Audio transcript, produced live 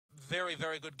very,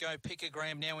 very good go.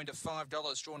 Picogram now into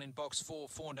 $5, drawn in box 4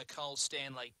 for Nicole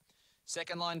Stanley.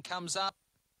 Second line comes up.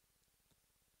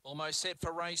 Almost set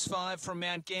for race 5 from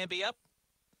Mt-Gambier.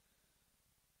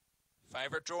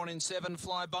 Favourite drawn in 7,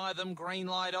 Fly By Them, green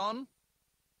light on.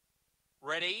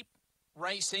 Ready.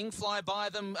 Racing, Fly By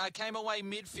Them, came away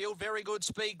midfield, very good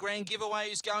speed. Grand Giveaway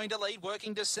is going to lead,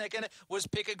 working to second was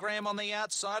Picogram on the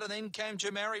outside, and then came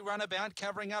Jamari Runabout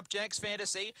covering up Jack's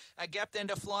Fantasy. A gap then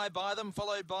to Fly By Them,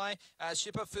 followed by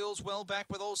Shipper Phil's well back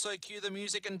with also Cue the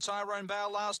Music and Tyrone Bale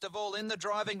last of all. In the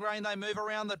driving rain, they move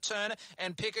around the turn,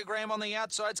 and Picogram on the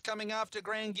outside's coming after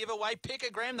Grand Giveaway.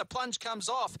 Picogram, the plunge comes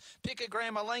off.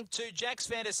 Picogram a length to Jack's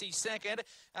Fantasy second.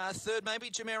 Third, maybe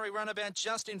Jamari Runabout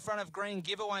just in front of Grand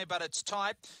Giveaway, but it's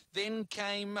tight. Then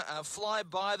came Fly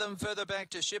By Them, further back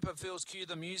to Shipper Phil's Cue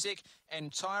the Music,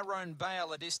 and Tyrone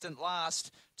Bale a distant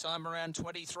last, time around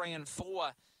 23 and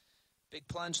 4. Big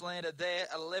plunge landed there,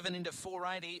 11 into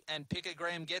 480, and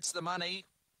Picogram gets the money.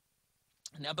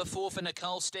 Number 4 for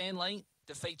Nicole Stanley,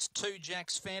 defeats 2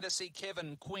 Jack's Fantasy,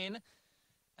 Kevin Quinn.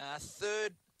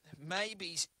 Third,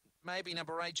 maybe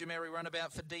number 8, Jamari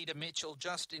Runabout for Dita Mitchell,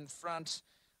 just in front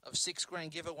of 6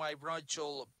 Grand Giveaway,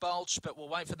 Rachel Bulch, but we'll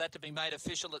wait for that to be made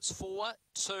official. It's 4,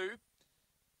 2,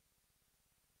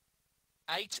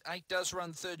 8. 8 does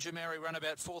run third, Jamari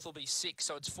Runabout. Fourth will be 6,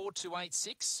 so it's 4, 2, 8,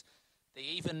 6. The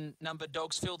even number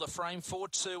dogs fill the frame, 4,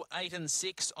 2, 8 and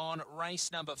 6 on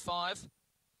race number 5.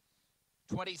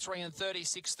 23 and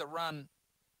 36 the run.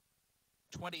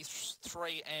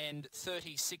 23 and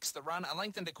 36 the run. A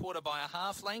length and a quarter by a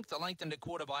half length. A length and a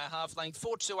quarter by a half length.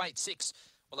 4, 2, 8, 6.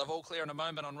 We'll have all clear in a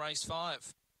moment on race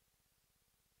 5.